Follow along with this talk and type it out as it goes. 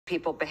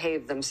people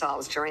behaved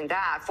themselves during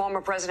that. Former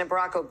President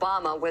Barack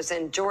Obama was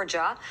in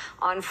Georgia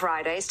on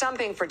Friday,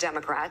 stumping for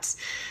Democrats.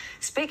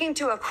 Speaking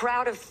to a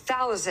crowd of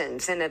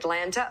thousands in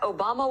Atlanta,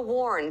 Obama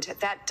warned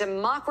that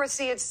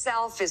democracy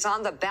itself is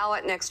on the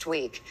ballot next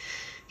week.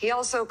 He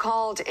also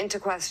called into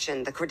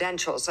question the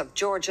credentials of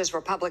Georgia's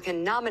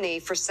Republican nominee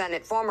for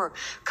Senate, former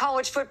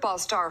college football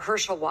star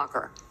Herschel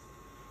Walker.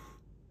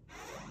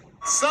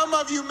 Some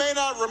of you may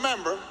not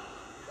remember,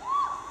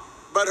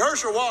 but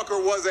Herschel Walker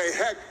was a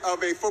heck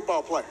of a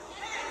football player.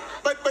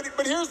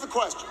 But here's the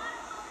question.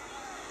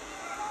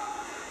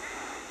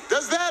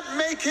 Does that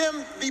make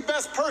him the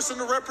best person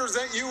to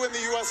represent you in the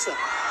U.S. Senate?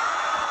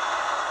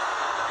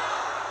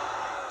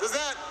 Does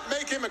that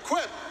make him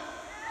equipped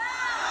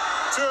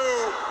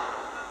to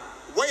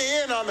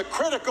weigh in on the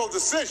critical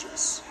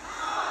decisions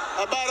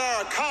about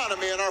our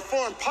economy and our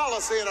foreign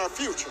policy and our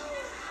future?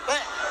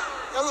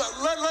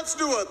 Let's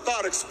do a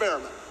thought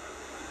experiment.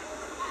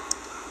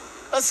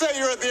 Let's say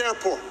you're at the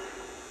airport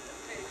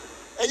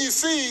and you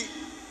see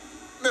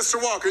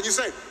Mr. Walker and you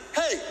say,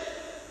 hey,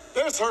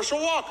 there's Herschel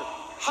Walker,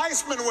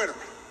 Heisman winner.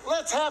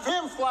 Let's have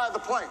him fly the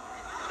plane.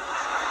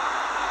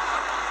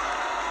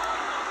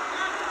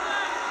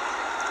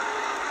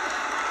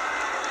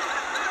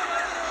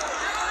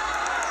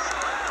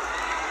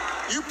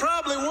 You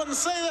probably wouldn't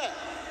say that.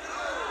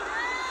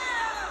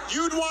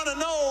 You'd want to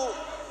know,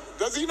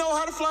 does he know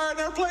how to fly an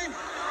airplane?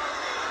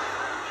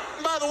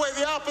 And by the way,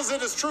 the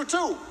opposite is true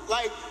too.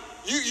 Like,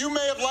 you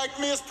may have liked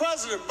me as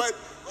president, but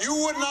you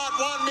would not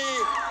want me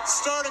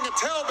starting a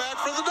tailback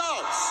for the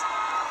Dogs.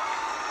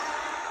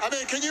 I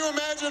mean, can you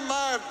imagine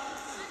my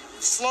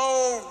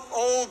slow,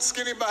 old,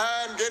 skinny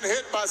behind getting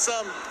hit by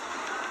some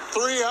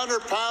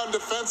 300-pound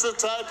defensive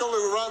tackle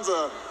who runs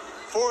a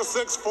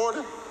 4.6 40?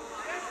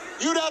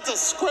 You'd have to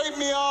scrape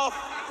me off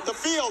the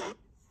field.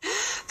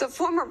 The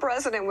former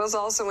president was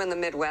also in the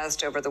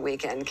Midwest over the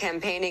weekend,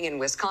 campaigning in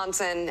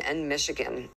Wisconsin and Michigan.